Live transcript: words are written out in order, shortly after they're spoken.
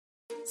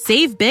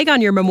Save big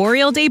on your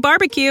Memorial Day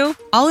barbecue,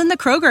 all in the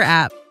Kroger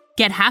app.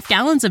 Get half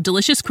gallons of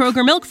delicious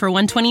Kroger milk for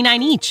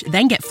 $1.29 each.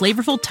 Then get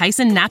flavorful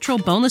Tyson natural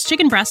boneless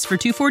chicken breasts for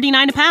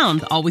 $2.49 a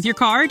pound, all with your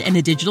card and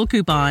a digital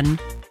coupon.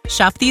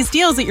 Shop these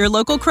deals at your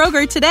local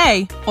Kroger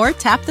today, or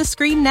tap the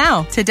screen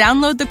now to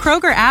download the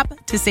Kroger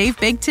app to save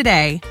big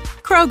today.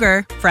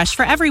 Kroger, fresh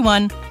for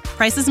everyone.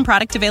 Prices and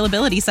product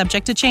availability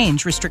subject to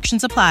change.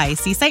 Restrictions apply.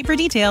 See site for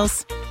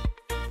details.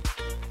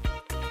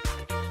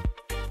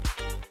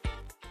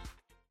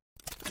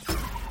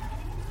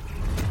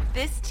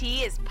 This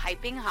tea is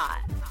piping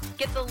hot.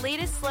 Get the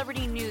latest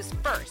celebrity news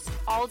first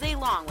all day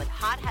long with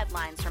hot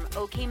headlines from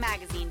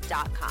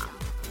OKMagazine.com.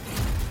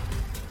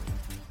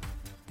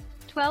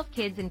 12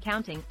 kids and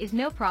counting is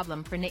no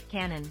problem for Nick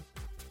Cannon.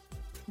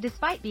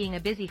 Despite being a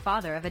busy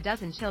father of a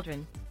dozen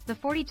children, the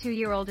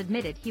 42-year-old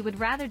admitted he would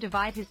rather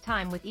divide his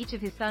time with each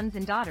of his sons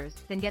and daughters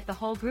than get the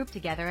whole group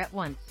together at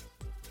once.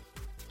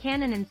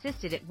 Cannon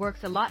insisted it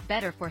works a lot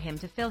better for him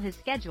to fill his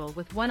schedule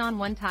with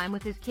one-on-one time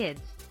with his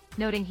kids,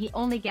 noting he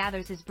only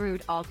gathers his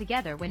brood all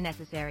together when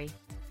necessary.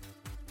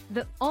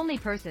 The only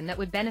person that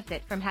would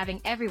benefit from having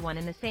everyone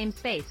in the same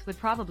space would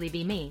probably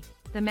be me,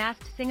 the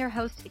Masked Singer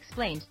host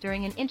explained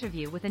during an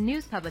interview with a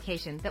news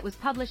publication that was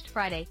published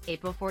Friday,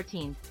 April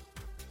 14th.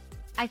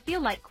 I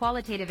feel like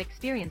qualitative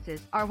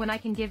experiences are when I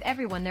can give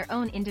everyone their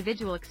own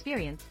individual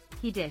experience,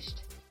 he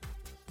dished.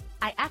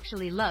 I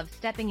actually love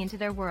stepping into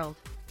their world,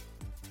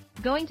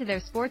 going to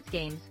their sports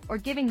games, or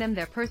giving them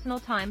their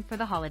personal time for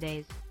the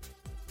holidays.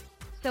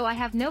 So I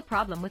have no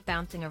problem with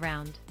bouncing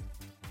around.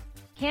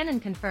 Cannon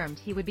confirmed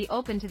he would be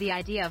open to the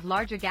idea of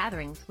larger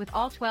gatherings with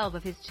all 12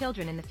 of his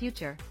children in the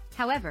future.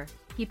 However,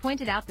 he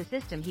pointed out the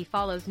system he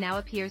follows now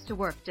appears to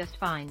work just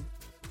fine.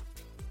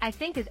 I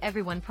think as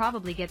everyone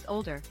probably gets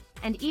older,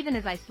 and even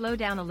as I slow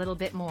down a little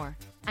bit more,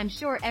 I'm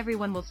sure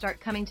everyone will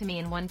start coming to me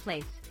in one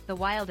place, the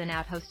Wild 'N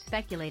Out host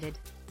speculated.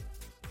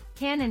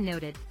 Cannon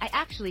noted, I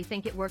actually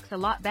think it works a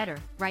lot better,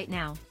 right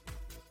now.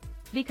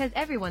 Because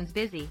everyone's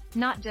busy,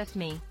 not just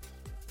me.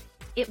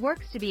 It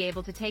works to be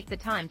able to take the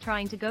time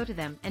trying to go to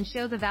them and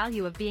show the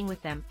value of being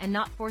with them and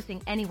not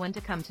forcing anyone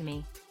to come to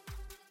me.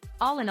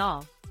 All in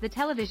all, the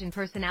television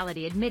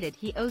personality admitted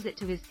he owes it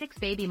to his 6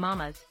 baby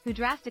mamas, who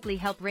drastically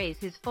help raise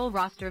his full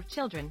roster of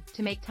children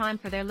to make time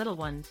for their little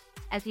ones,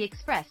 as he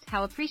expressed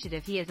how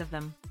appreciative he is of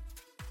them.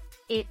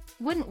 It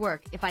wouldn't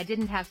work if I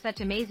didn't have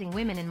such amazing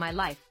women in my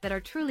life that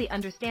are truly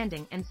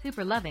understanding and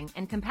super loving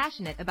and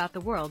compassionate about the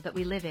world that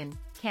we live in,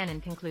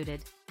 Cannon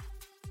concluded.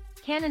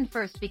 Cannon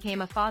first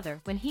became a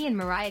father when he and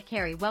Mariah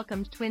Carey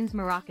welcomed twins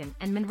Moroccan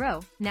and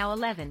Monroe, now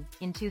 11,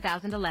 in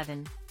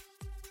 2011.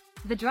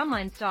 The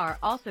Drumline star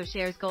also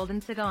shares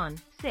Golden Sagan,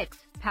 6,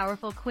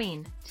 Powerful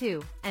Queen,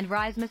 2, and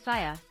Rise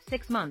Messiah,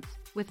 6 months,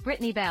 with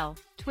Brittany Bell,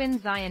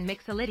 twins Zion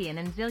Mixolydian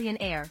and Zillion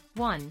Air,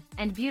 1,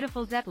 and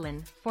Beautiful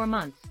Zeppelin, 4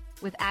 months,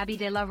 with Abby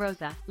De La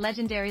Rosa,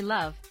 Legendary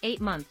Love, 8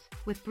 months,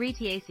 with Brie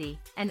Tiesi,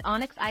 and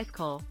Onyx Ice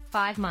Cole,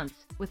 5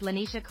 months, with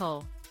Lanisha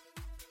Cole.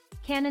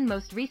 Cannon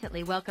most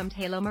recently welcomed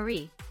Halo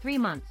Marie, 3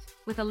 months,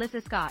 with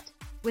Alyssa Scott,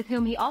 with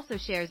whom he also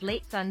shares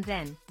late son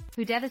Zen,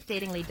 who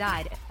devastatingly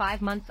died at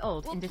 5 months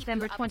old in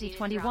December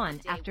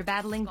 2021 after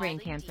battling brain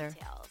cancer.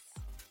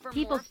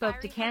 People spoke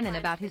to Cannon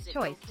about his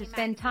choice to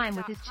spend time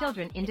with his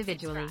children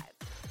individually.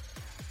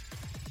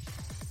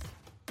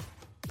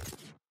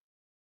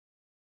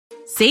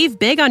 Save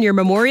big on your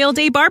Memorial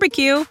Day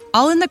barbecue,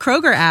 all in the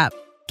Kroger app.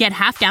 Get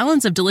half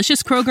gallons of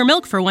delicious Kroger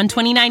milk for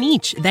 $1.29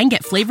 each. Then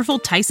get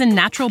flavorful Tyson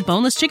natural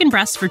boneless chicken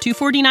breasts for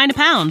 $2.49 a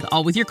pound,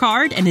 all with your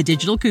card and a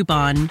digital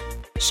coupon.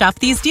 Shop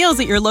these deals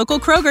at your local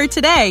Kroger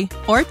today,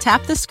 or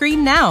tap the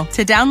screen now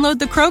to download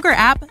the Kroger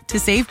app to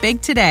save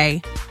big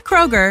today.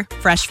 Kroger,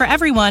 fresh for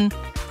everyone.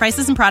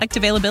 Prices and product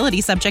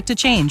availability subject to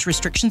change.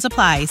 Restrictions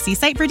apply. See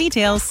site for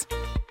details.